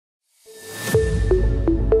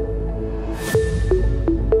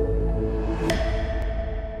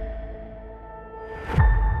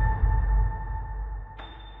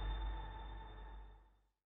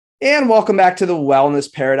And welcome back to the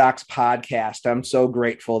Wellness Paradox podcast. I'm so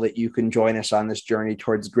grateful that you can join us on this journey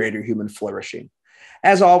towards greater human flourishing.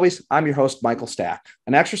 As always, I'm your host, Michael Stack,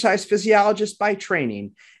 an exercise physiologist by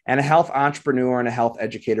training and a health entrepreneur and a health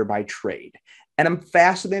educator by trade. And I'm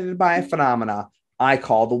fascinated by a phenomena I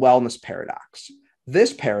call the wellness paradox.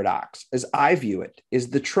 This paradox, as I view it,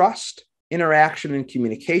 is the trust, interaction, and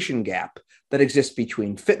communication gap that exists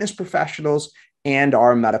between fitness professionals and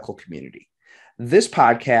our medical community. This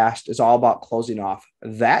podcast is all about closing off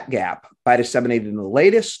that gap by disseminating the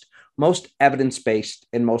latest, most evidence-based,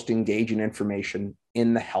 and most engaging information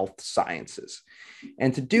in the health sciences.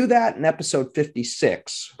 And to do that, in episode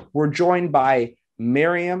 56, we're joined by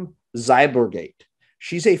Miriam Zylberglait.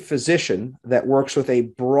 She's a physician that works with a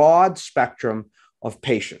broad spectrum of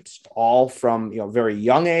patients, all from very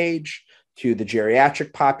young age to the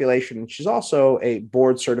geriatric population. And she's also a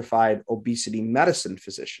board-certified obesity medicine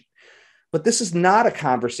physician. But this is not a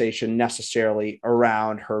conversation necessarily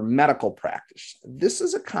around her medical practice. This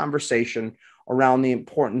is a conversation around the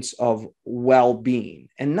importance of well-being,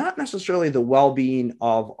 and not necessarily the well-being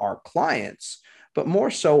of our clients, but more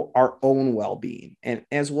so our own well-being. And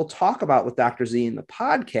as we'll talk about with Dr. Z in the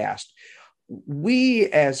podcast, we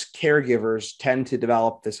as caregivers tend to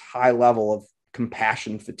develop this high level of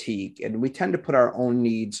compassion fatigue, and we tend to put our own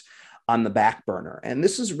needs on the back burner. And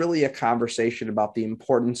this is really a conversation about the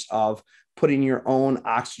importance of putting your own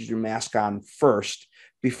oxygen mask on first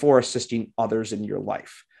before assisting others in your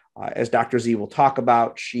life. As Dr. Z will talk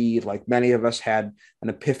about, she, like many of us, had an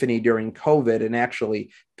epiphany during COVID and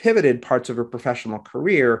actually pivoted parts of her professional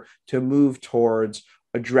career to move towards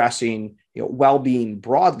addressing well-being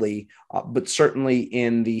broadly, but certainly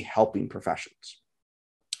in the helping professions.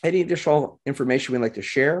 Any additional information we'd like to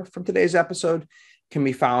share from today's episode can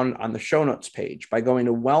be found on the show notes page by going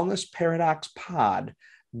to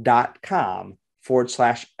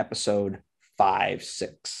wellnessparadoxpod.com/episode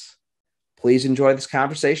 56. Please enjoy this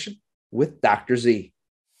conversation with Dr. Z.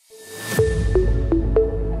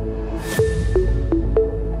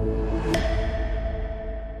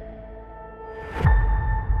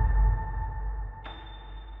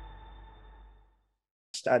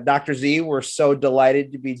 Dr. Z, we're so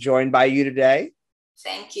delighted to be joined by you today.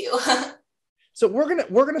 Thank you. So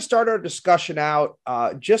we're gonna start our discussion out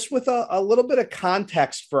just with a little bit of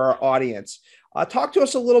context for our audience. Talk to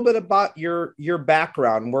us a little bit about your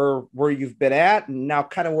background, where you've been at, and now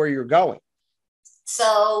kind of where you're going.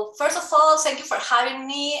 So first of all, thank you for having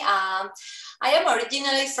me. I am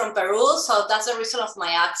originally from Peru, so that's the reason of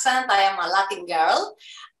my accent. I am a Latin girl.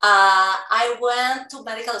 I went to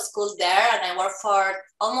medical school there, and I worked for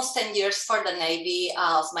almost 10 years for the Navy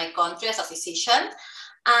of my country as a physician.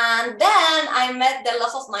 And then I met the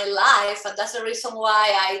love of my life, and that's the reason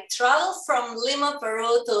why I traveled from Lima,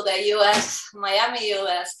 Peru to the US, Miami,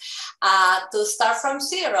 US, to start from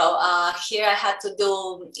zero. Here I had to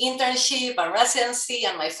do internship and residency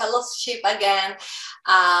and my fellowship again.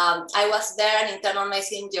 I was there an internal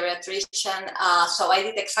medicine geriatrician, so I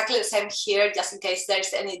did exactly the same here, just in case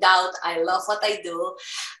there's any doubt. I love what I do.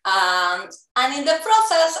 And in the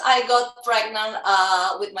process, I got pregnant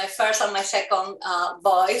with my first and my second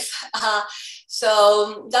boys.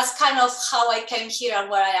 So that's kind of how I came here and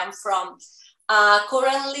where I am from.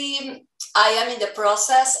 Currently, I am in the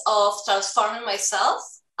process of transforming myself.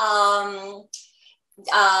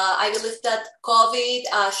 I believe that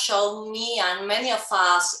COVID showed me and many of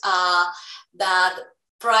us that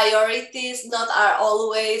priorities not are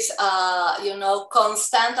always,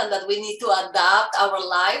 constant, and that we need to adapt our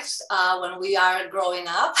lives when we are growing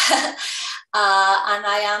up. And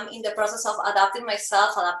I am in the process of adapting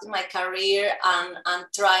myself, adapting my career, and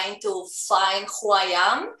trying to find who I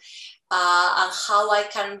am. And how I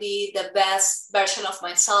can be the best version of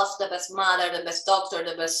myself, the best mother, the best doctor,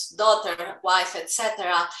 the best daughter, wife,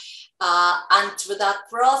 etc. And through that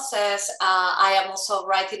process, I am also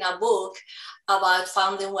writing a book about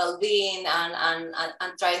founding well-being and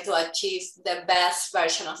trying to achieve the best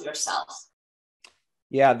version of yourself.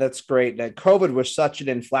 Yeah, that's great. COVID was such an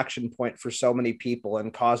inflection point for so many people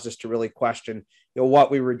and caused us to really question,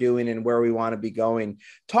 what we were doing and where we want to be going.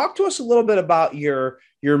 Talk to us a little bit about your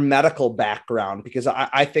medical background, because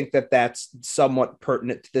I think that that's somewhat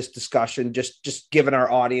pertinent to this discussion, just given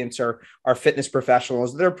our audience or our fitness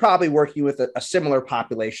professionals. They're probably working with a similar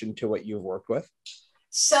population to what you've worked with.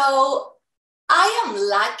 So I am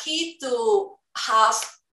lucky to have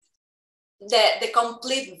the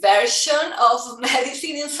complete version of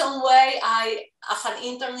medicine in some way. As an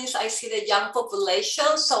internist, I see the young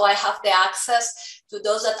population, so I have the access to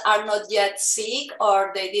those that are not yet sick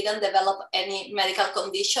or they didn't develop any medical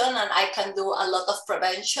condition, and I can do a lot of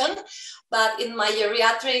prevention. But in my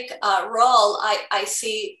geriatric role, I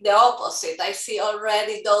see the opposite. I see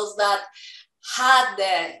already those that had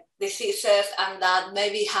the diseases and that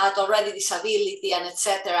maybe had already disability and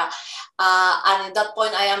etc. And at that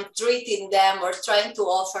point, I am treating them or trying to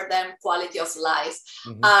offer them quality of life.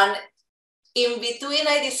 Mm-hmm. And in between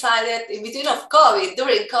of COVID,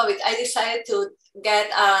 during COVID, I decided to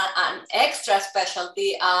get an extra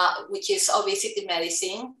specialty, which is obesity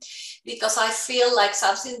medicine, because I feel like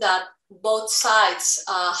something that both sides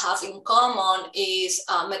have in common is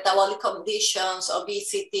metabolic conditions,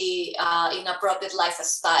 obesity, inappropriate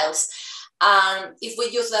lifestyles. And if we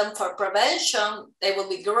use them for prevention, they will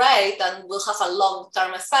be great and will have a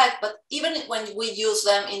long-term effect. But even when we use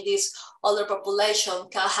them in this older population,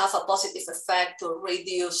 can have a positive effect to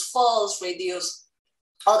reduce falls, reduce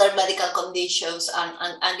other medical conditions, and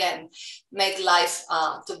again, make life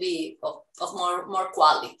to be of more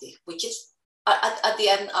quality, which is at the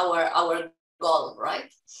end our goal, right?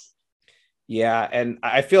 Yeah. And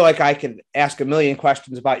I feel like I can ask a million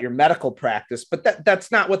questions about your medical practice, but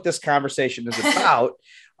that's not what this conversation is about.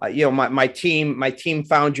 My team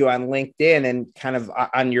found you on LinkedIn and kind of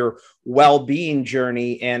on your well-being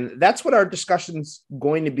journey. And that's what our discussion's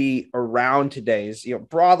going to be around today is,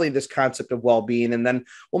 broadly this concept of well-being. And then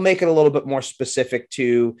we'll make it a little bit more specific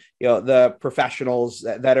to, the professionals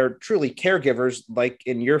that are truly caregivers, like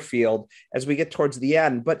in your field, as we get towards the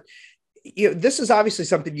end. But this is obviously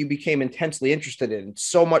something you became intensely interested in,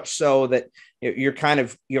 so much so that you're kind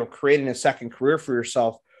of, creating a second career for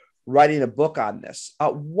yourself, writing a book on this.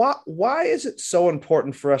 Why is it so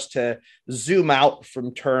important for us to zoom out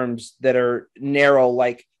from terms that are narrow,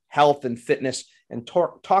 like health and fitness, and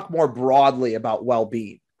talk more broadly about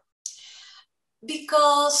well-being?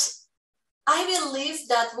 Because I believe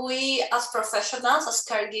that we as professionals, as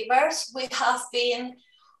caregivers, we have been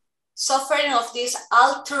suffering of this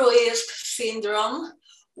altruistic syndrome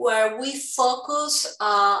where we focus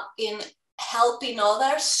in helping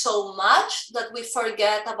others so much that we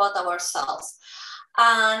forget about ourselves.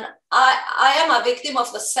 And I am a victim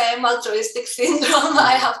of the same altruistic syndrome.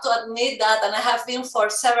 I have to admit that, and I have been for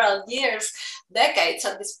several years, decades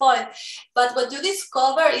at this point. But what you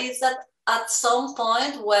discover is that at some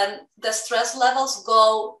point when the stress levels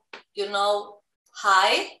go,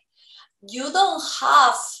 high, you don't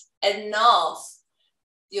have enough,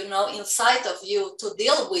 inside of you to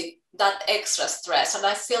deal with that extra stress. And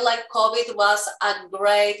I feel like COVID was a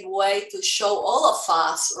great way to show all of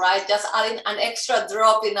us, right? Just adding an extra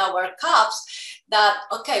drop in our cups that,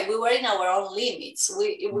 okay, we were in our own limits.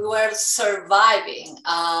 We were surviving.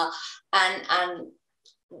 And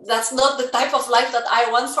that's not the type of life that I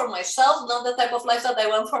want for myself, not the type of life that I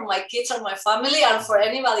want for my kids or my family and for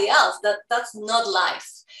anybody else. That's not life.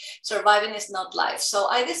 Surviving is not life. So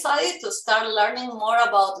I decided to start learning more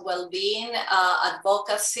about well-being,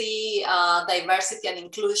 advocacy, diversity and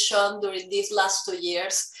inclusion during these last 2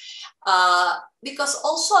 years. Because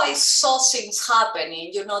also I saw things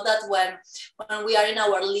happening, that when we are in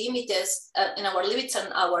our limits and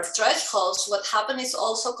our thresholds, what happens is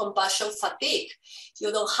also compassion fatigue.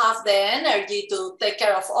 You don't have the energy to take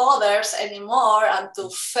care of others anymore and to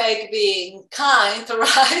fake being kind,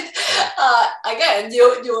 right? Again,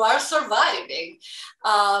 you are surviving.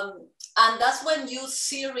 And that's when you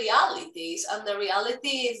see realities. And the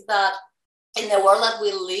reality is that in the world that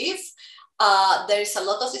we live, there is a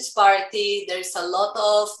lot of disparity, there is a lot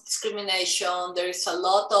of discrimination, there is a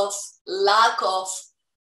lot of lack of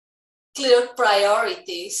clear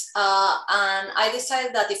priorities. And I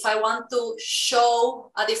decided that if I want to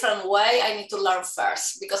show a different way, I need to learn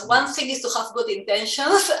first. Because one thing is to have good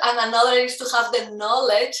intentions, and another is to have the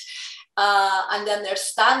knowledge and the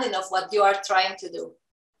understanding of what you are trying to do.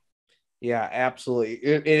 Yeah, absolutely.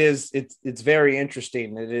 It's very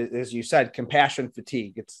interesting. It is, as you said, compassion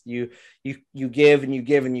fatigue. It's you give and you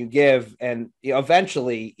give and you give, and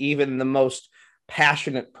eventually even the most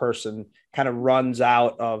passionate person kind of runs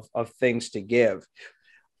out of things to give.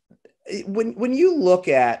 When you look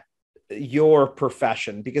at your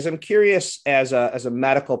profession, because I'm curious as a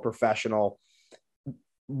medical professional,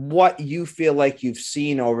 what you feel like you've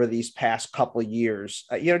seen over these past couple of years,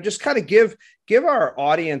 just kind of give our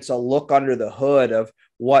audience a look under the hood of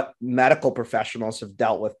what medical professionals have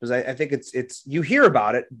dealt with, because I think it's you hear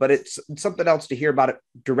about it, but it's something else to hear about it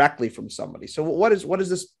directly from somebody. So what has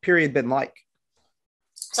this period been like?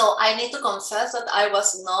 So I need to confess that I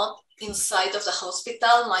was not inside of the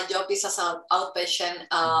hospital. My job is as an outpatient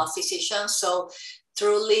physician. So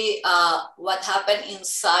truly what happened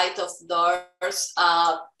inside of doors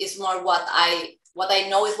is more what I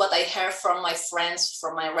know is what I heard from my friends,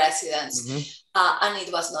 from my residents, and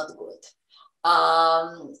it was not good.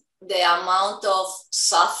 The amount of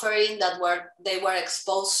suffering that they were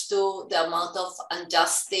exposed to, the amount of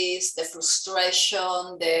injustice, the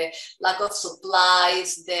frustration, the lack of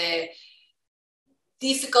supplies, the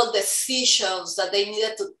difficult decisions that they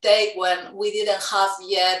needed to take when we didn't have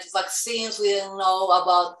yet vaccines, we didn't know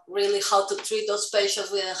about really how to treat those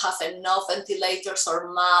patients, we didn't have enough ventilators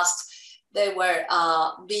or masks. They were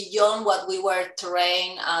beyond what we were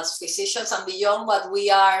trained as physicians and beyond what we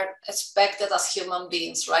are expected as human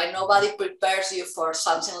beings, right? Nobody prepares you for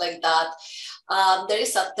something like that. There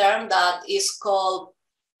is a term that is called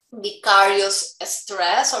vicarious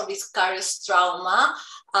stress or vicarious trauma.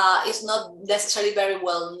 It's not necessarily very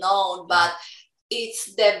well known, but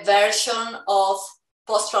it's the version of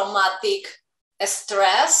post-traumatic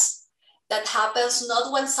stress that happens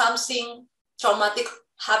not when something traumatic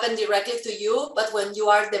happen directly to you, but when you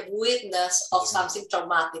are the witness of something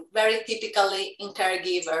traumatic, very typically in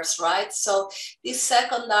caregivers, right? So this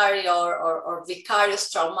secondary or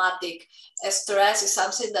vicarious traumatic stress is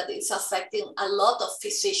something that is affecting a lot of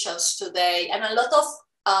physicians today and a lot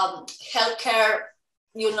of healthcare,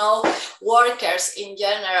 workers in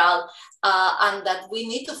general, and that we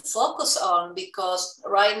need to focus on, because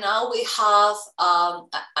right now we have,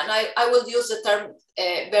 and I will use the term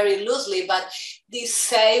very loosely, but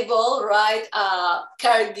disabled, right,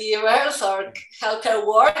 caregivers or healthcare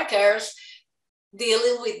workers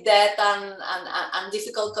dealing with death and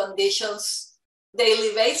difficult conditions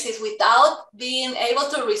daily basis without being able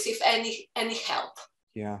to receive any help.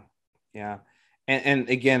 Yeah. And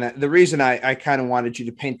again, the reason I kind of wanted you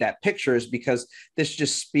to paint that picture is because this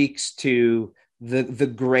just speaks to the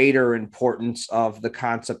greater importance of the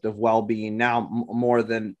concept of well-being now more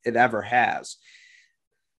than it ever has.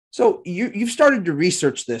 So you've started to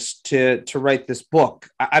research this to write this book.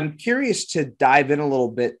 I'm curious to dive in a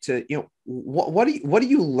little bit to, what are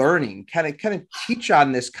you learning? Kind of teach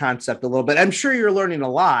on this concept a little bit. I'm sure you're learning a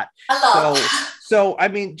lot. So I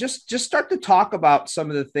mean, just start to talk about some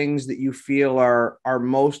of the things that you feel are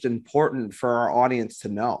most important for our audience to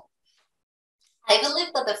know. I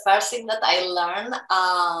believe that the first thing that I learned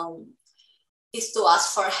is to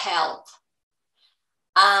ask for help,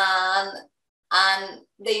 and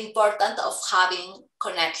the importance of having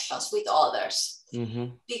connections with others,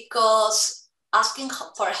 because asking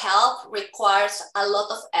for help requires a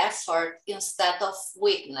lot of effort instead of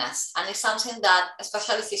weakness, and it's something that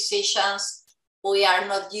especially physicians, we are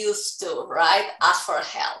not used to, right? Ask for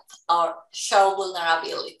help or show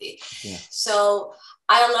vulnerability. So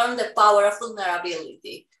I learned the power of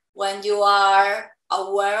vulnerability. When you are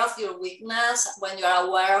aware of your weakness, when you are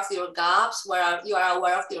aware of your gaps, where you are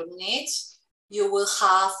aware of your needs, you will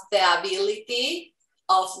have the ability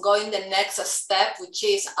of going the next step, which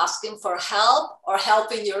is asking for help or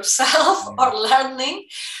helping yourself or learning,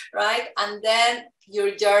 right? And then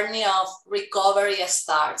your journey of recovery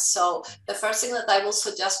starts. So the first thing that I will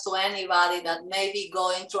suggest to anybody that may be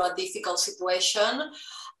going through a difficult situation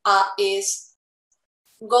is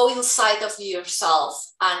go inside of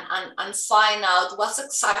yourself and find out what's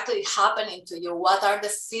exactly happening to you. What are the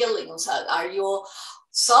feelings? Are you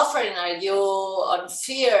suffering? Are you on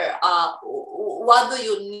fear? What do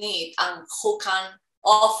you need, and who can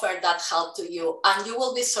offer that help to you? And you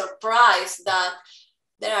will be surprised that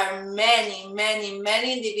there are many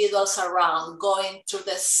individuals around going through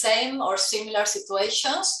the same or similar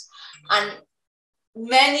situations, and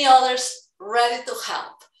many others ready to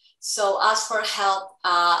help. So ask for help.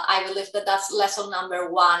 I believe that that's lesson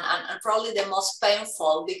number one, and probably the most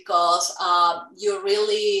painful, because you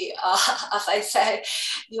really, as I say,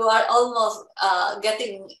 you are almost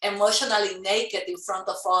getting emotionally naked in front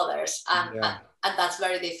of others, and that's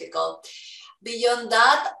very difficult. Beyond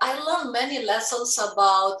that, I learned many lessons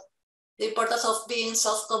about the importance of being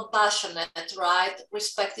self-compassionate, right?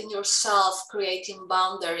 Respecting yourself, creating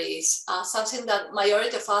boundaries, something that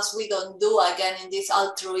majority of us, we don't do, again, in this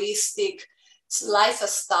altruistic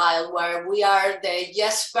lifestyle where we are the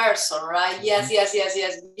yes person, right? Yes,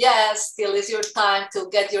 till it's your time to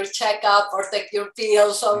get your checkup or take your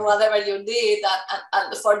pills or whatever you need.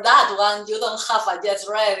 And for that one, you don't have a yes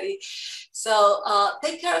ready. So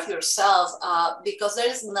take care of yourself, because there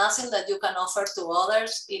is nothing that you can offer to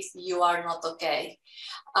others if you are not okay.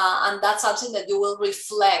 And that's something that you will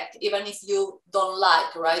reflect, even if you don't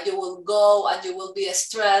like, right? You will go and you will be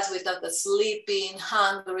stressed, without sleeping,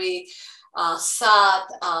 hungry, sad,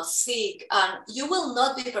 sick, and you will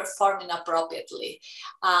not be performing appropriately,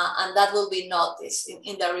 and that will be noticed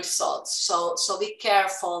in the results. So be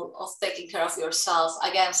careful of taking care of yourself.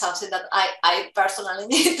 Again, something that I personally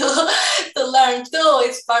need to learn too.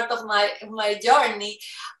 It's part of my journey.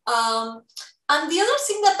 And the other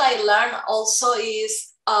thing that I learned also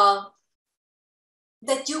is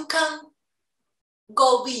that you can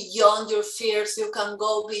go beyond your fears, you can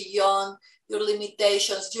go beyond your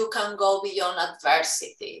limitations, you can go beyond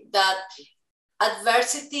adversity. That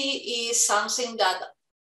adversity is something that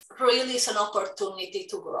really is an opportunity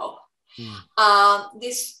to grow.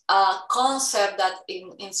 This concept that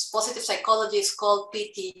in positive psychology is called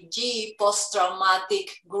PTG,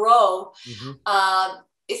 post-traumatic growth,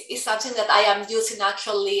 is something that I am using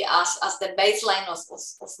actually as the baseline of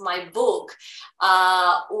my book,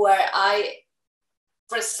 where I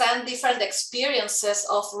present different experiences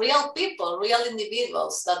of real people, real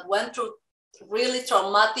individuals that went through really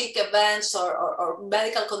traumatic events or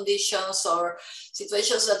medical conditions or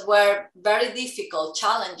situations that were very difficult,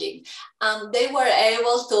 challenging. And they were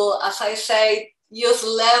able to, as I say, use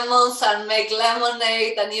lemons and make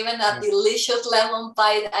lemonade and even a delicious lemon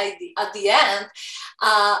pie at the end,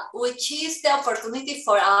 which is the opportunity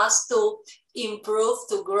for us to improve,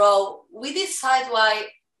 to grow. We decide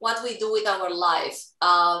what we do with our life.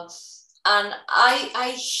 And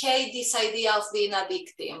I hate this idea of being a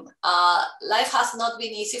victim. Life has not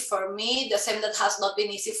been easy for me, the same that has not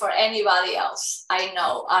been easy for anybody else, I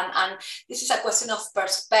know. And this is a question of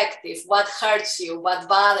perspective. What hurts you? What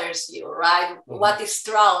bothers you, right? What is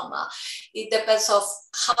trauma? It depends of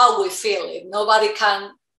how we feel it. Nobody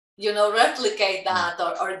can, replicate that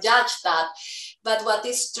or judge that. But what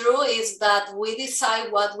is true is that we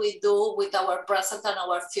decide what we do with our present and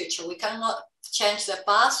our future. We cannot change the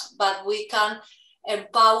past, but we can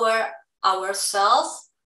empower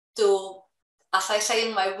ourselves to, as I say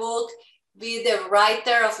in my book, be the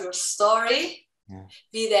writer of your story,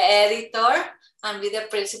 be the editor, and be the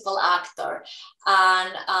principal actor.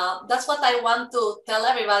 And that's what I want to tell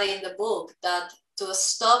everybody in the book, that to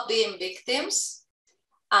stop being victims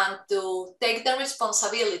and to take the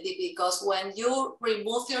responsibility, because when you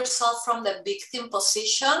remove yourself from the victim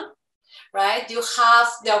position, right, you have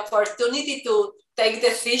the opportunity to take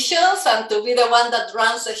decisions and to be the one that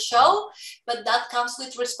runs the show, but that comes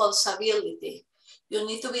with responsibility. You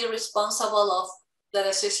need to be responsible of the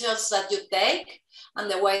decisions that you take and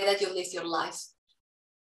the way that you live your life.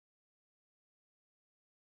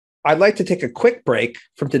 I'd like to take a quick break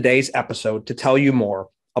from today's episode to tell you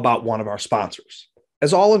more about one of our sponsors.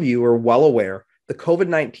 As all of you are well aware, the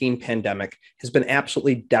COVID-19 pandemic has been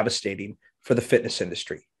absolutely devastating for the fitness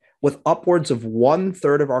industry, with upwards of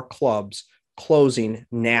 1/3 of our clubs closing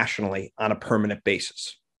nationally on a permanent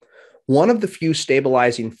basis. One of the few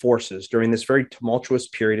stabilizing forces during this very tumultuous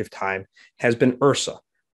period of time has been IHRSA,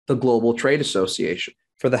 the Global Trade Association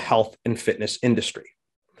for the health and fitness industry.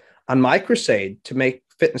 On my crusade to make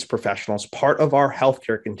fitness professionals part of our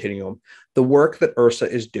healthcare continuum, the work that IHRSA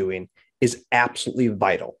is doing is absolutely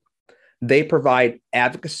vital. They provide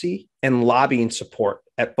advocacy and lobbying support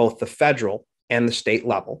at both the federal and the state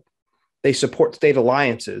level. They support state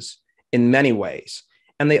alliances in many ways,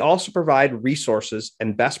 and they also provide resources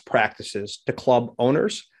and best practices to club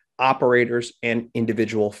owners, operators, and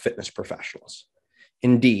individual fitness professionals.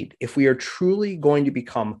 Indeed, if we are truly going to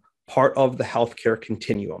become part of the healthcare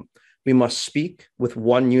continuum, we must speak with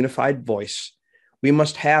one unified voice. We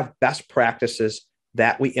must have best practices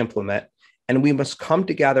that we implement, and we must come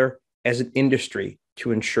together as an industry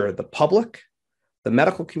to ensure the public, the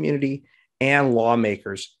medical community, and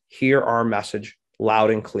lawmakers hear our message loud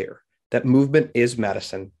and clear, that movement is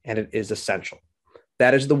medicine and it is essential.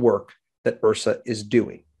 That is the work that IHRSA is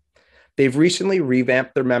doing. They've recently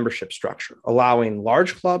revamped their membership structure, allowing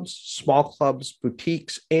large clubs, small clubs,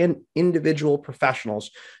 boutiques, and individual professionals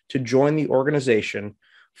to join the organization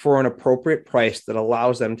for an appropriate price that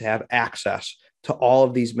allows them to have access to all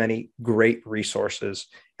of these many great resources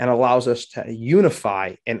and allows us to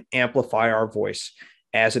unify and amplify our voice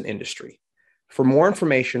as an industry. For more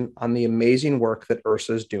information on the amazing work that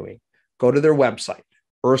IHRSA is doing, go to their website,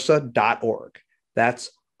 IHRSA.org. That's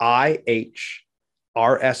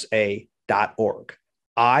IHRSA.org,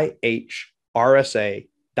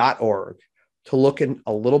 IHRSA.org, to look in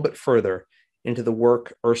a little bit further into the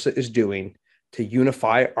work IHRSA is doing to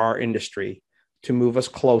unify our industry, to move us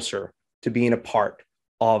closer to being a part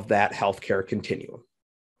of that healthcare continuum.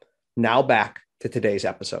 Now back to today's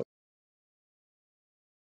episode.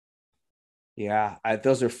 Yeah,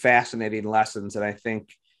 those are fascinating lessons, and I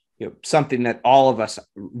think something that all of us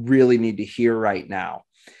really need to hear right now.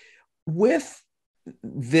 With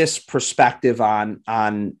this perspective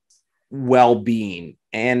on well-being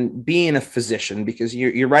and being a physician, because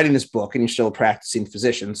you're writing this book and you're still a practicing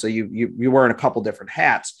physician, so you're wearing a couple different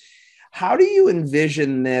hats. How do you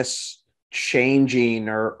envision this changing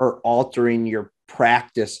or altering your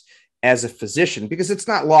practice as a physician? Because it's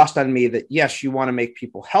not lost on me that, yes, you want to make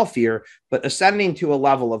people healthier, but ascending to a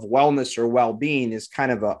level of wellness or well-being is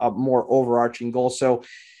kind of a more overarching goal. So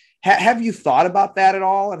have you thought about that at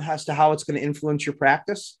all, and as to how it's going to influence your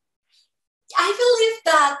practice? I believe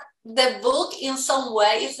that the book in some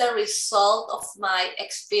way is the result of my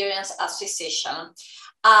experience as physician.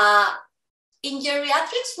 In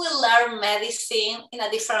geriatrics, we learn medicine in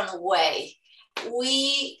a different way.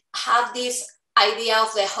 We have this idea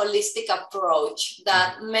of the holistic approach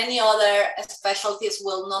that many other specialties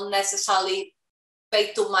will not necessarily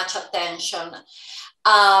pay too much attention.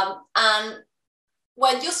 And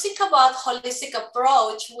when you think about holistic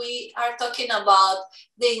approach, we are talking about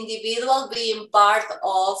the individual being part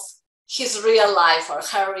of his real life or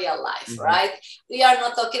her real life, right? We are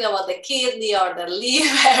not talking about the kidney or the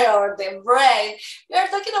liver or the brain. We are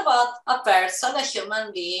talking about a person, a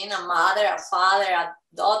human being, a mother, a father, a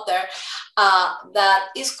daughter that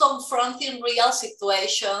is confronting real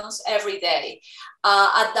situations every day.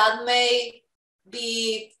 And that may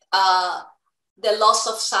be the loss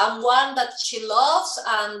of someone that she loves,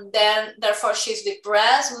 and then therefore she's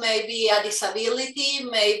depressed, maybe a disability,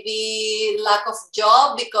 maybe lack of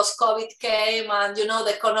job because COVID came and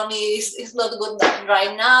the economy is not good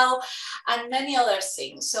right now, and many other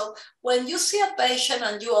things. So when you see a patient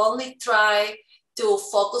and you only try to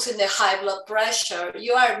focus in the high blood pressure,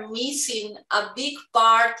 you are missing a big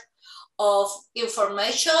part of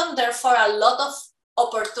information, therefore a lot of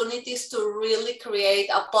opportunities to really create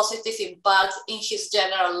a positive impact in his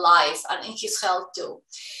general life and in his health too.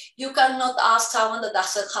 You cannot ask someone that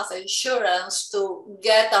doesn't have insurance to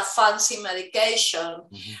get a fancy medication,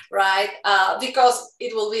 right? Because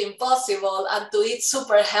it will be impossible, and to eat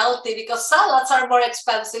super healthy because salads are more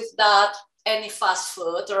expensive than any fast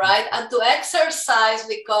food, right? And to exercise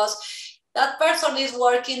because that person is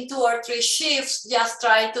working 2 or 3 shifts just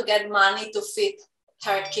trying to get money to feed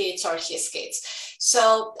her kids or his kids.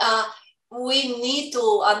 So we need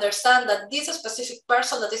to understand that this specific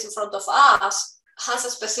person that is in front of us has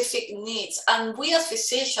a specific needs, and we as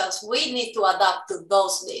physicians, we need to adapt to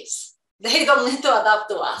those needs. They don't need to adapt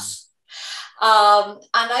to us. And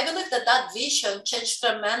I believe that vision changed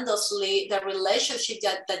tremendously the relationship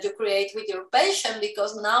that you create with your patient,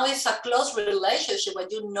 because now it's a close relationship when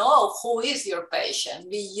you know who is your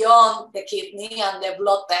patient beyond the kidney and the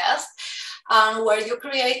blood test, and where you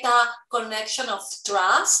create a connection of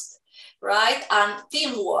trust, right, and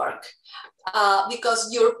teamwork.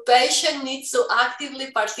 Because your patient needs to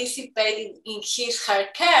actively participate in his, her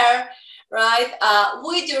care, right,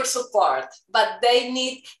 with your support, but they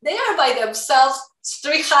are by themselves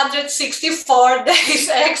 364 days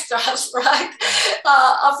extras, right?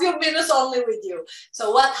 A few minutes only with you.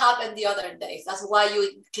 So what happened the other days? That's why you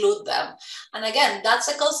include them. And again, that's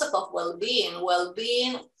a concept of well-being.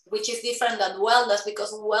 Well-being, which is different than wellness,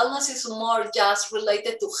 because wellness is more just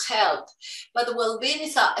related to health. But well-being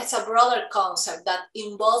is a broader concept that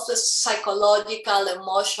involves the psychological,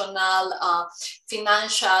 emotional,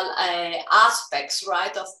 financial aspects,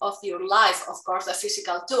 right, of your life, of course, the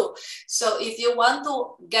physical too. So if you want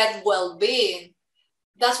to get well-being,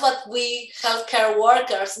 that's what we healthcare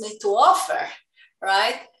workers need to offer,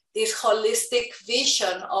 right? This holistic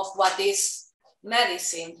vision of what is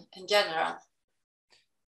medicine in general.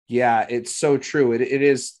 Yeah, it's so true. It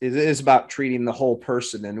is about treating the whole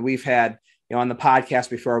person. And we've had, on the podcast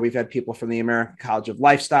before, we've had people from the American College of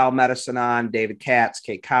Lifestyle Medicine on, David Katz,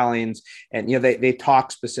 Kate Collins, and they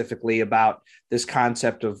talk specifically about this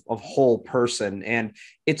concept of whole person. And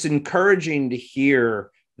it's encouraging to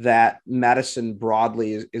hear that medicine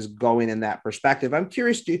broadly is going in that perspective. I'm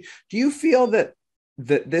curious, do you feel that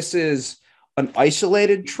this is an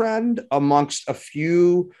isolated trend amongst a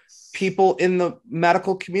few people in the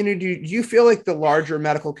medical community? Do you feel like the larger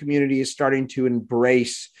medical community is starting to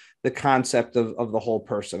embrace the concept of the whole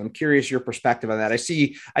person? I'm curious your perspective on that. I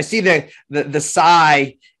see the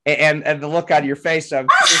sigh and the look on your face. So I'm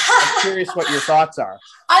curious what your thoughts are.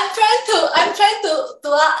 I'm trying to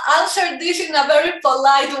answer this in a very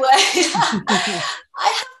polite way. I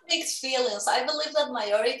have mixed feelings. I believe that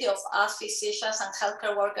majority of us physicians and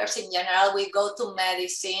healthcare workers in general, we go to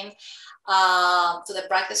medicine, to the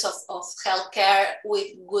practice of healthcare with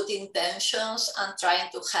good intentions and trying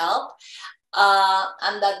to help,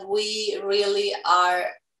 and that we really are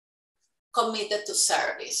committed to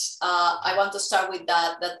service. I want to start with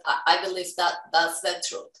that I believe that that's the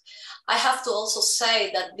truth. I have to also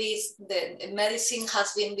say that the medicine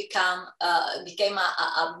has became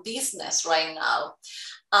a business right now.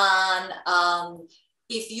 And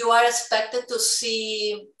if you are expected to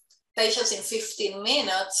see patients in 15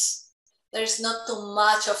 minutes, there's not too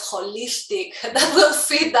much of holistic that will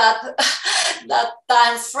fit that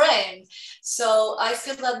time frame. So I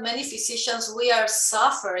feel that many physicians, we are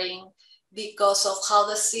suffering because of how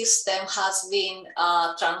the system has been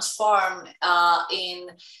transformed in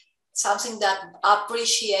something that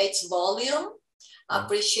appreciates volume,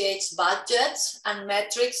 appreciates budgets and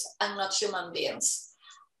metrics, and not human beings.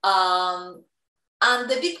 And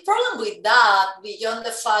the big problem with that, beyond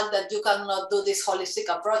the fact that you cannot do this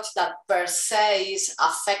holistic approach that per se is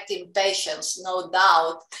affecting patients, no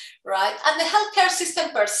doubt, right? And the healthcare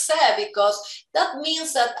system per se, because that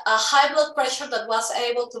means that a high blood pressure that was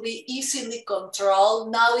able to be easily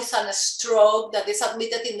controlled now is a stroke that is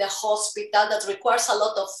admitted in the hospital that requires a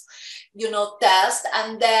lot of, tests,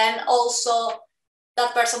 and then also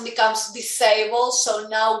that person becomes disabled, so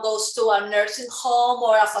now goes to a nursing home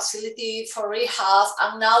or a facility for rehab,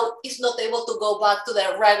 and now is not able to go back to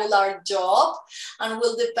their regular job and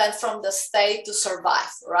will depend from the state to survive,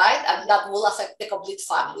 right? And that will affect the complete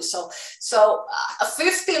family. So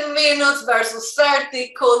 15 minutes versus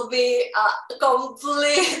 30 could be a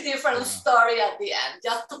completely different story at the end.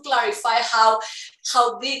 Just to clarify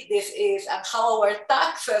how big this is and how our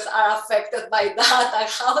taxes are affected by that, and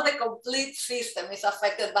how the complete system is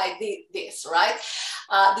affected by this, right?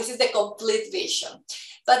 This is the complete vision.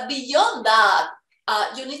 But beyond that,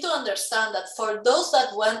 you need to understand that for those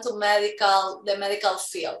that went to the medical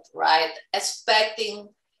field, right, expecting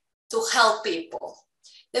to help people,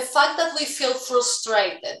 the fact that we feel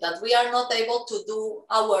frustrated, that we are not able to do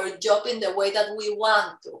our job in the way that we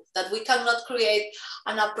want to, that we cannot create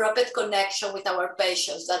an appropriate connection with our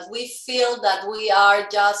patients, that we feel that we are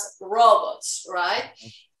just robots, right?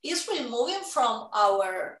 Is removing from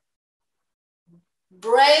our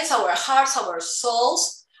brains, our hearts, our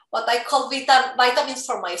souls, what I call vitamins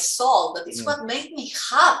for my soul. That is what makes me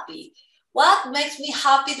happy. What makes me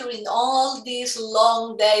happy during all these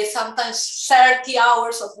long days, sometimes 30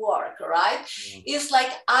 hours of work, right? It's like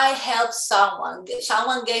I helped someone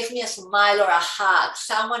gave me a smile or a hug,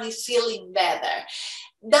 someone is feeling better.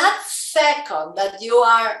 That second that you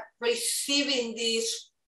are receiving this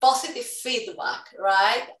positive feedback,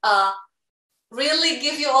 right? Really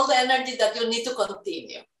give you all the energy that you need to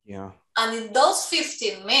continue. Yeah. And in those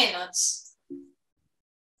 15 minutes,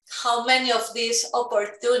 how many of these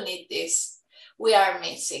opportunities we are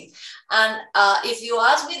missing? And if you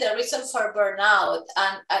ask me the reason for burnout,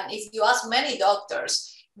 and if you ask many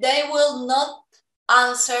doctors, they will not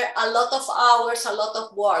answer a lot of hours, a lot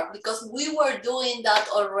of work, because we were doing that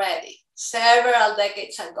already several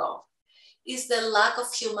decades ago. Is the lack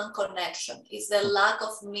of human connection, is the lack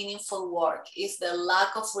of meaningful work, is the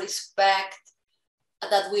lack of respect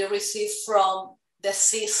that we receive from the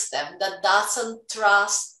system that doesn't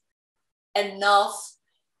trust enough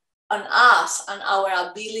on us and our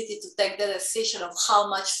ability to take the decision of how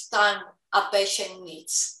much time a patient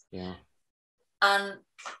needs. Yeah. And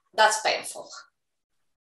that's painful.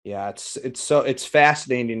 Yeah, it's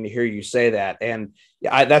fascinating to hear you say that. And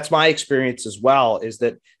that's my experience as well, is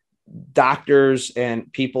that doctors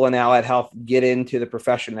and people in allied health get into the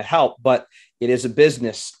profession to help, but it is a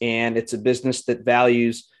business, and it's a business that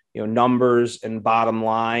values, numbers and bottom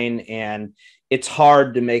line. And it's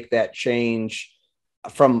hard to make that change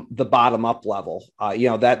from the bottom up level.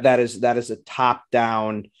 That is a top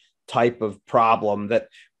down type of problem that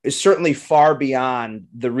is certainly far beyond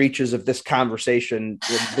the reaches of this conversation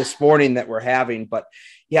this morning that we're having. But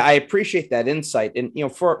yeah, I appreciate that insight. And,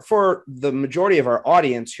 for the majority of our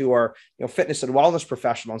audience who are, fitness and wellness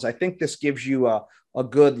professionals, I think this gives you a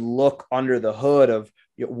good look under the hood of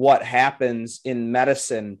what happens in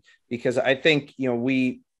medicine, because I think,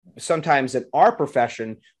 we sometimes in our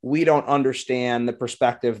profession, we don't understand the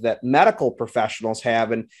perspective that medical professionals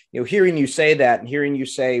have. And, hearing you say that, and hearing you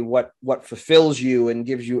say what fulfills you and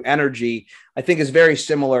gives you energy, I think is very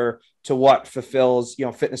similar to what fulfills,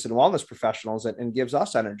 fitness and wellness professionals and gives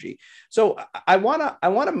us energy. So I want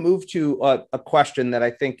to move to a question that I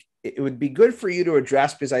think it would be good for you to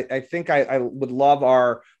address, because I think I would love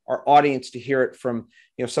our audience to hear it from,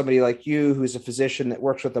 somebody like you, who's a physician that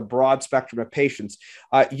works with a broad spectrum of patients.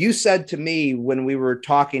 You said to me when we were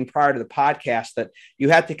talking prior to the podcast that you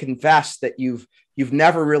had to confess that you've you've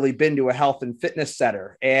never really been to a health and fitness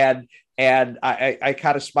center. And I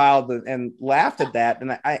kind of smiled and laughed at that.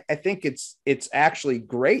 And I think it's actually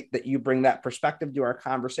great that you bring that perspective to our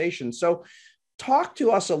conversation. So talk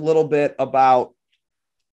to us a little bit about,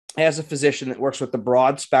 as a physician that works with the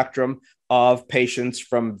broad spectrum of patients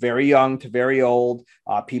from very young to very old,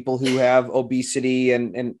 people who have obesity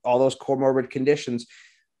and all those comorbid conditions,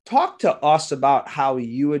 talk to us about how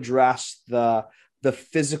you address the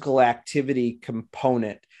physical activity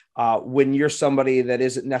component when you're somebody that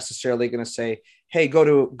isn't necessarily going to say, hey, go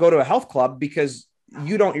to a health club, because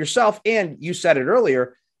you don't yourself. And you said it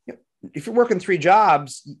earlier, if you're working 3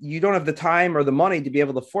 jobs, you don't have the time or the money to be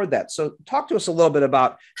able to afford that. So talk to us a little bit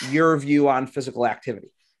about your view on physical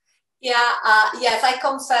activity. Yeah, yes, I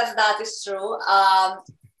confess that is true.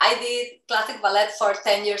 I did classic ballet for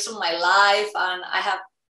 10 years of my life, and I have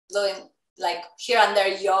doing like here and there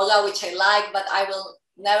yoga, which I like, but I will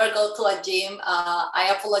never go to a gym.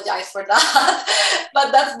 I apologize for that,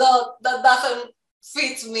 but that doesn't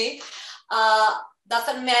fit me.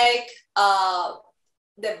 Doesn't make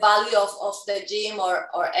the value of the gym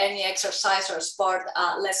or any exercise or sport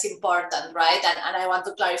less important, right? And I want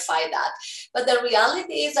to clarify that. But the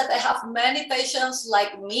reality is that I have many patients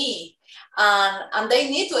like me, and they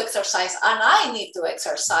need to exercise, and I need to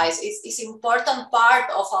exercise. It's important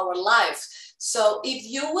part of our life. So if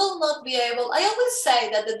you will not be able, I always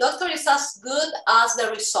say that the doctor is as good as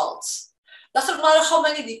the results. Doesn't matter how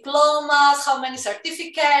many diplomas, how many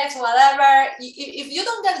certificates, whatever. If you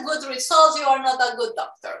don't get good results, you are not a good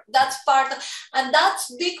doctor. That's part, and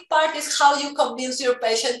that's big part is how you convince your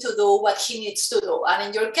patient to do what he needs to do. And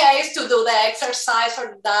in your case, to do the exercise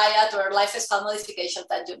or diet or lifestyle modification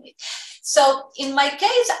that you need. So in my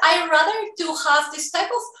case, I rather to have this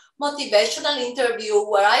type of motivational interview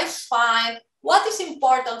where I find what is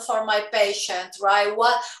important for my patient, right?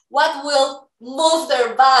 What will move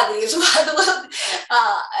their bodies? What will,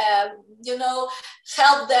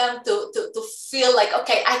 help them to feel like,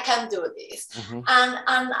 okay, I can do this. Mm-hmm.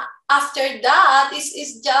 And after that,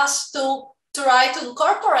 is just to try to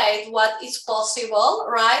incorporate what is possible,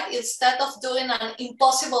 right? Instead of doing an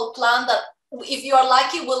impossible plan that, if you are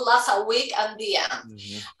lucky, will last a week and the end.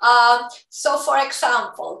 Mm-hmm. So, for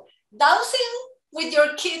example, dancing with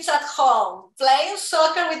your kids at home, playing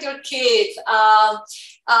soccer with your kids.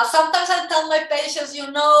 Sometimes I tell my patients,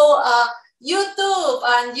 YouTube,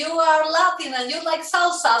 and you are Latin and you like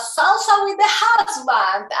salsa with the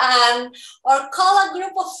husband, or call a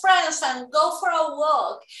group of friends and go for a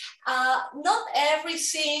walk. Not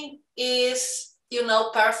everything is,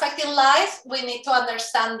 perfect in life. We need to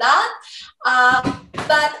understand that.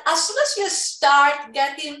 But as soon as you start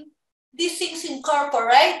getting these things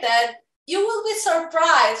incorporated, you will be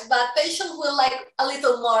surprised, but patients will like a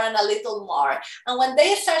little more and a little more. And when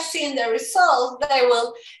they start seeing the results, they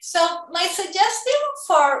will. So my suggestion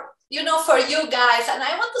for you guys, and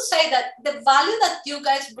I want to say that the value that you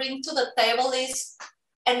guys bring to the table is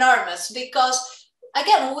enormous, because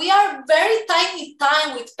again, we are very tiny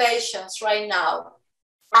time with patients right now.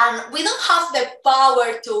 And we don't have the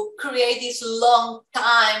power to create this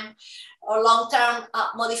long-term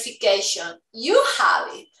modification. You have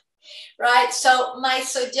it. Right. So my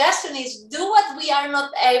suggestion is do what we are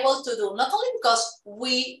not able to do, not only because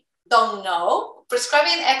we don't know.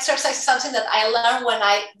 Prescribing exercise is something that I learned when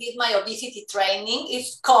I did my obesity training.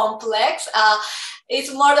 It's complex.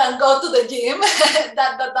 It's more than go to the gym.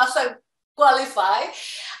 that doesn't qualify.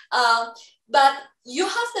 But you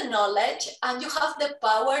have the knowledge and you have the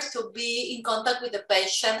power to be in contact with the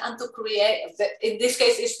patient and to create, in this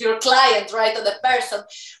case, it's your client, right, or the person,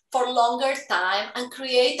 for longer time, and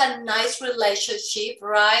create a nice relationship,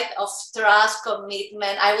 right, of trust,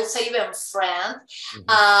 commitment, I will say even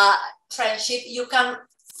friendship. You can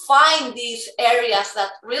find these areas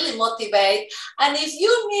that really motivate. And if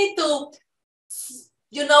you need to,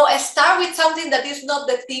 start with something that is not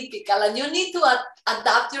the typical, and you need to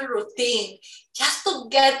adapt your routine just to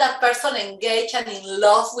get that person engaged and in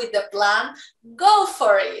love with the plan, go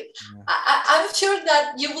for it. Yeah. I'm sure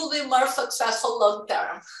that you will be more successful long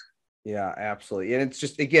term. Yeah, absolutely. And it's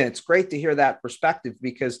just, again, it's great to hear that perspective,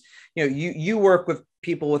 because, you work with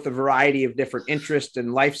people with a variety of different interests and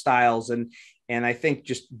lifestyles. And I think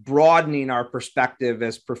just broadening our perspective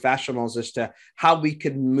as professionals as to how we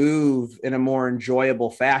could move in a more enjoyable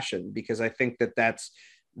fashion, because I think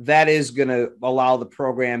that is going to allow the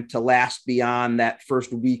program to last beyond that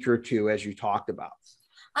first week or two, as you talked about.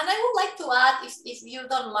 And I would like to add, if you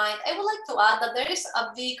don't mind, I would like to add that there is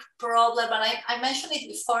a big problem, and I mentioned it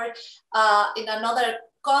before in another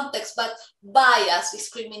context, but bias,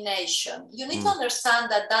 discrimination. You need to understand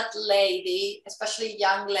that lady, especially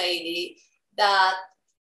young lady, that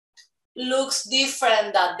looks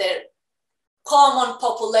different than the common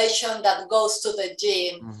population that goes to the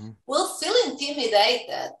gym will feel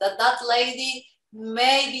intimidated that that lady,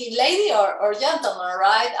 maybe lady or gentleman,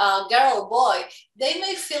 right? Girl, boy, they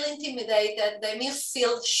may feel intimidated. They may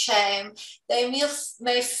feel shame. They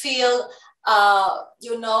may feel,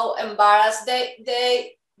 embarrassed.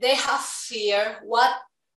 They have fear. What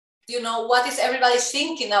is everybody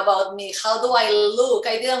thinking about me? How do I look?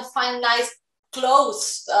 I didn't find nice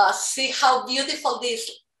clothes. See how beautiful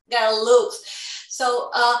this girl looks.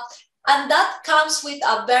 So, and that comes with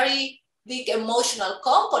a very big emotional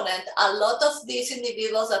component. A lot of these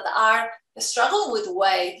individuals that are struggling with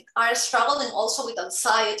weight are struggling also with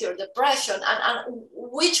anxiety or depression. And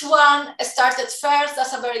which one started first?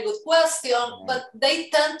 That's a very good question, but they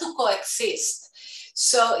tend to coexist.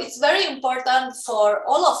 So it's very important for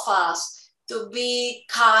all of us to be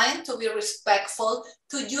kind, to be respectful,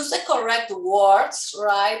 to use the correct words,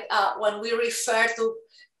 right? When we refer to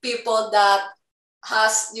people that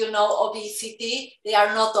has, obesity, they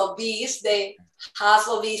are not obese, they have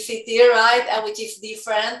obesity, right? Which is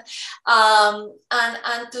different.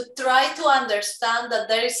 And to try to understand that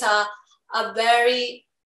there is a very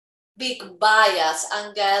big bias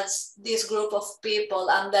against this group of people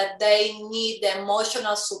and that they need the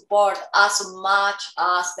emotional support as much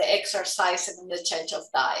as the exercise and the change of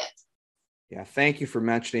diet. Yeah, thank you for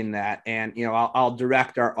mentioning that. And, I'll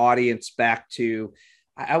direct our audience back to,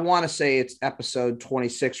 I want to say it's episode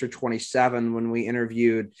 26 or 27 when we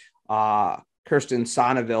interviewed Kirsten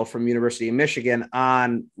Sonneville from University of Michigan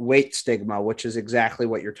on weight stigma, which is exactly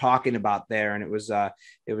what you're talking about there. And it was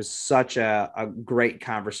such a great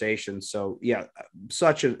conversation. So yeah,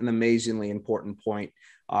 such an amazingly important point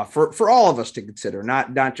for all of us to consider,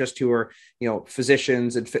 not just who are,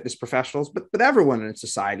 physicians and fitness professionals, but everyone in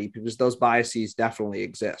society, because those biases definitely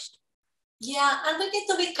exist. Yeah, and we need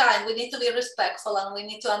to be kind, we need to be respectful, and we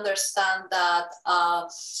need to understand that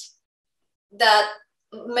that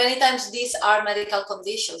many times these are medical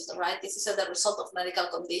conditions, right? This is the result of medical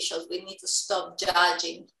conditions. We need to stop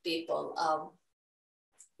judging people.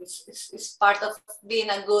 It's part of being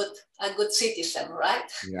a good citizen,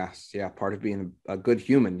 right? Yes, yeah, part of being a good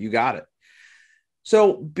human. You got it.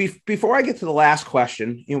 So before I get to the last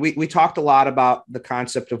question, we talked a lot about the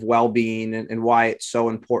concept of well-being and why it's so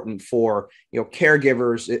important for,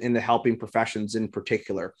 caregivers in the helping professions in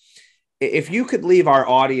particular. If you could leave our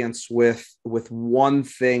audience with one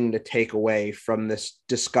thing to take away from this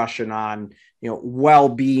discussion on,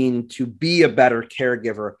 well-being to be a better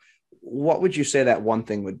caregiver, what would you say that one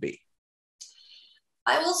thing would be?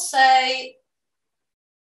 I will say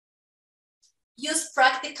use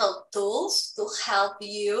practical tools to help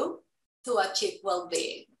you to achieve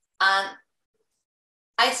well-being. And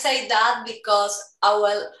I say that because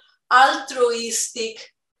our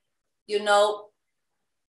altruistic,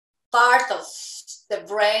 part of the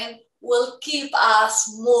brain will keep us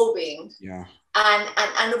moving,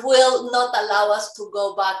 and will not allow us to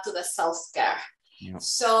go back to the self-care. Yeah.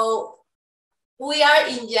 So we are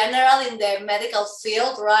in general in the medical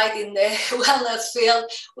field, right? In the wellness field,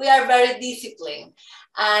 we are very disciplined.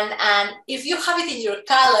 And if you have it in your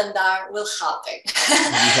calendar, will happen.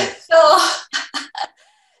 Yes.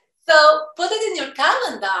 So put it in your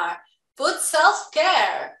calendar, put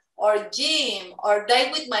self-care or gym or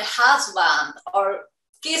date with my husband or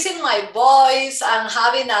kissing my boys and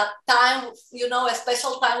having a time, a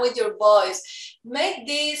special time with your boys. Make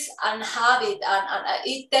this a habit, and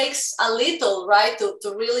it takes a little, right,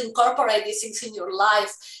 to really incorporate these things in your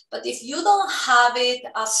life. But if you don't have it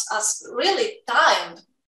as really time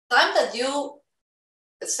that you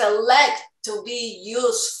select to be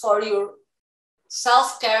used for your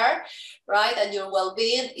self-care, right, and your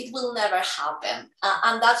well-being, it will never happen.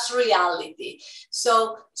 And that's reality.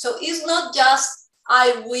 So it's not just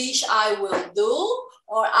I wish I will do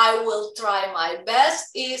or I will try my best.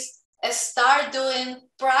 Is start doing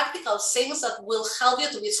practical things that will help you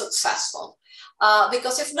to be successful.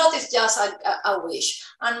 Because if not, it's just a wish.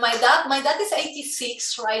 And my dad is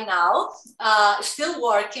 86 right now, still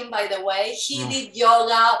working, by the way. He did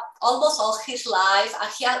yoga almost all his life.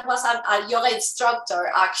 He was a yoga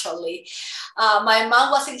instructor, actually. My mom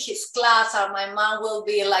was in his class, and my mom will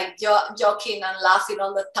be like joking and laughing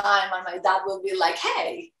all the time. And my dad will be like,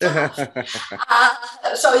 hey.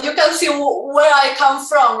 So you can see where I come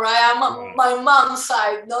from, right? I'm my mom's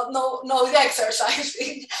side, no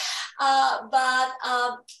exercising. But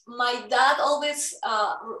my dad always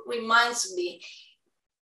reminds me,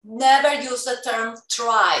 never use the term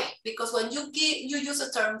try, because when you use the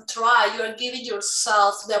term try, you are giving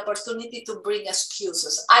yourself the opportunity to bring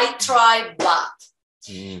excuses. I try, but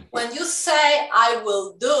When you say, I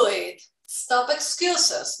will do it, stop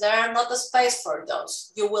excuses. There are not a space for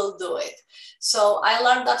those. You will do it. So I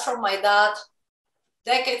learned that from my dad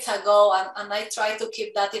decades ago, and I try to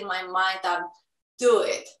keep that in my mind and do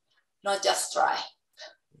it, not just try.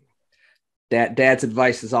 Dad's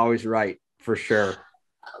advice is always right, for sure.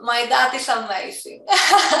 My dad is amazing.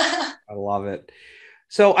 I love it.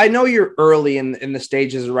 So I know you're early in the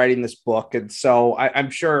stages of writing this book. And so I'm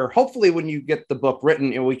sure, hopefully when you get the book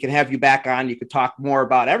written and we can have you back on, you could talk more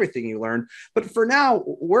about everything you learned. But for now,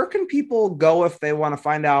 where can people go if they want to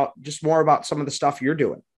find out just more about some of the stuff you're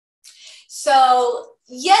doing? So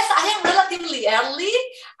yes, I am relatively early,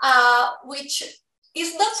 which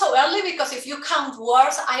is not so early because if you count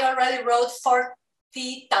words, I already wrote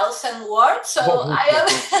 40,000 words. So I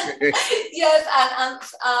am, yes, and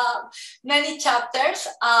many chapters.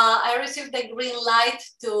 I received the green light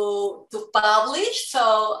to publish.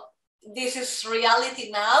 So this is reality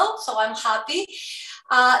now. So I'm happy.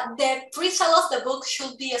 The pre-sale of the book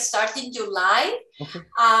should be starting July. Okay.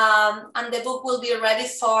 And the book will be ready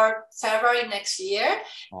for February next year.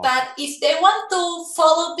 Awesome. But if they want to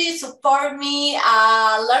follow me, support me,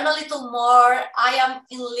 learn a little more, I am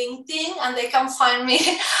in LinkedIn and they can find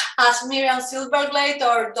me as Miriam Zylberglait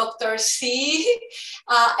or Dr. C,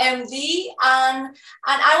 MD. And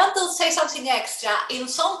I want to say something extra. In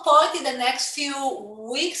some point in the next few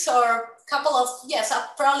weeks or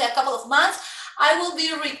probably a couple of months, I will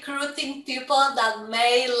be recruiting people that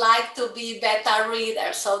may like to be beta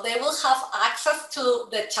readers. So they will have access to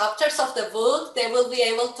the chapters of the book. They will be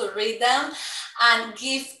able to read them and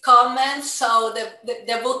give comments. So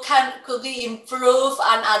the book could be improved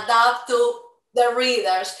and adapt to the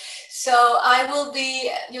readers. So I will be,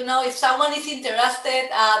 if someone is interested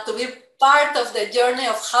to be part of the journey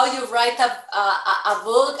of how you write a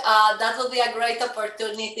book, that will be a great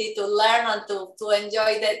opportunity to learn and to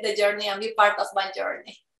enjoy the journey and be part of my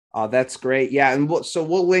journey. Oh, that's great. Yeah. And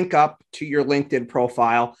we'll link up to your LinkedIn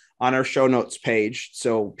profile on our show notes page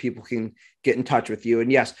so people can get in touch with you.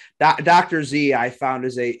 And yes, Dr. Z, I found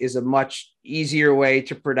is a much easier way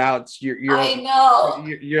to pronounce your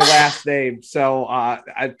last name. So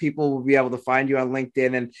people will be able to find you on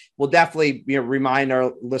LinkedIn, and we'll definitely remind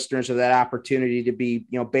our listeners of that opportunity to be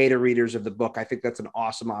beta readers of the book. I think that's an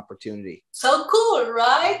awesome opportunity. So cool,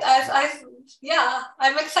 right?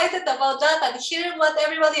 I'm excited about that and hearing what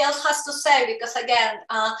everybody else has to say, because again,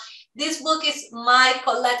 this book is my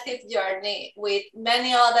collective journey with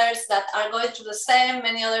many others that are going through the same,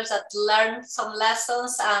 many others that learn some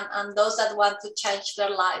lessons, and those that want to change their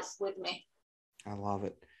life with me. I love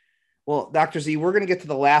it. Well, Dr. Z, we're going to get to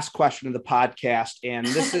the last question of the podcast. And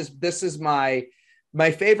this is my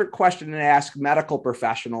favorite question to ask medical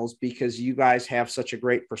professionals, because you guys have such a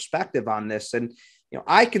great perspective on this. And,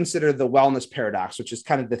 I consider the wellness paradox, which is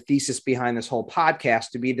kind of the thesis behind this whole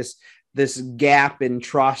podcast, to be this gap in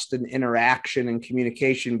trust and interaction and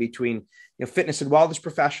communication between fitness and wellness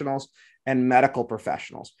professionals and medical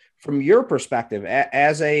professionals. From your perspective,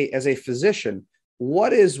 as a physician,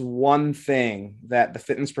 what is one thing that the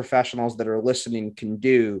fitness professionals that are listening can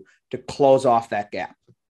do to close off that gap?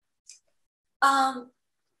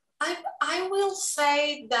 I will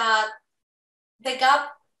say that the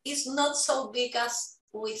gap is not so big as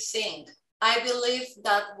we think. I believe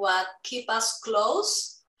that what keeps us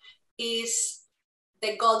close is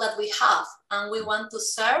the goal that we have, and we want to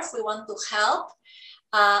serve, we want to help,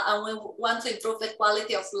 and we want to improve the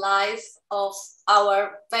quality of life of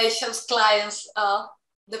our patients, clients,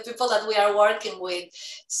 the people that we are working with.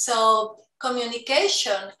 So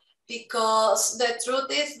communication, because the truth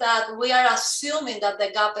is that we are assuming that the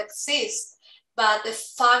gap exists, but the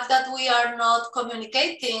fact that we are not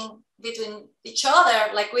communicating between each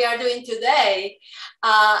other like we are doing today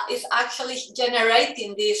is actually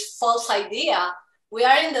generating this false idea. We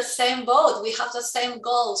are in the same boat. We have the same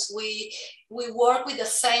goals. We work with the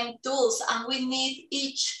same tools, and we need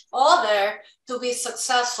each other to be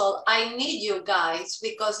successful. I need you guys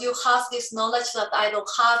because you have this knowledge that I don't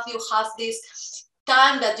have. You have this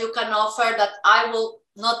time that you can offer that I will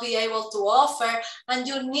not be able to offer, and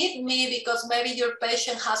you need me because maybe your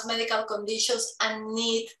patient has medical conditions and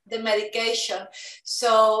need the medication.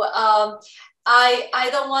 So I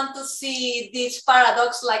don't want to see this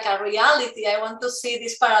paradox like a reality. I want to see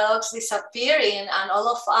this paradox disappearing and all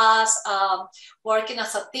of us working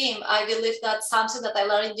as a team. I believe that's something that I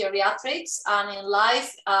learned in geriatrics and in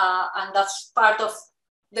life, and that's part of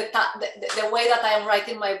the way that I am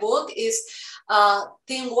writing my book is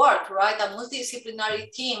teamwork, right? A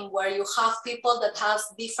multidisciplinary team where you have people that has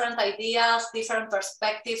different ideas, different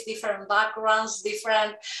perspectives, different backgrounds,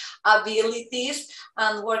 different abilities,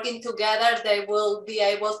 and working together, they will be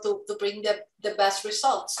able to bring the best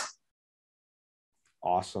results.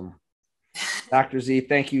 Awesome. Dr. Z,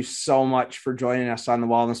 thank you so much for joining us on the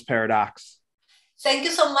Wellness Paradox. Thank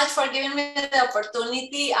you so much for giving me the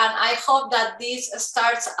opportunity, and I hope that this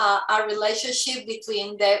starts a relationship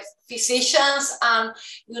between the physicians and,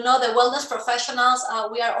 you know, the wellness professionals.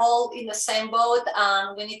 We are all in the same boat,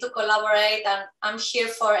 and we need to collaborate. And I'm here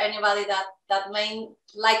for anybody that may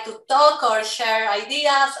like to talk or share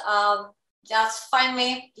ideas. Just find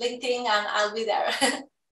me LinkedIn, and I'll be there.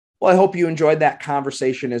 Well, I hope you enjoyed that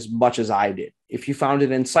conversation as much as I did. If you found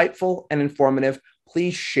it insightful and informative,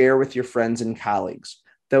 please share with your friends and colleagues.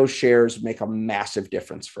 Those shares make a massive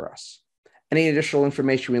difference for us. Any additional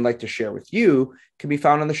information we'd like to share with you can be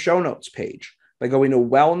found on the show notes page by going to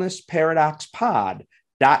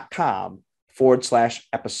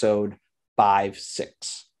wellnessparadoxpod.com/episode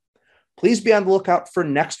 56. Please be on the lookout for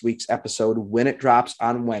next week's episode when it drops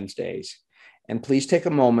on Wednesdays. And please take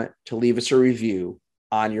a moment to leave us a review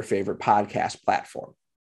on your favorite podcast platform.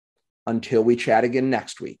 Until we chat again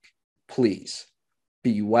next week, please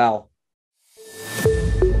be well.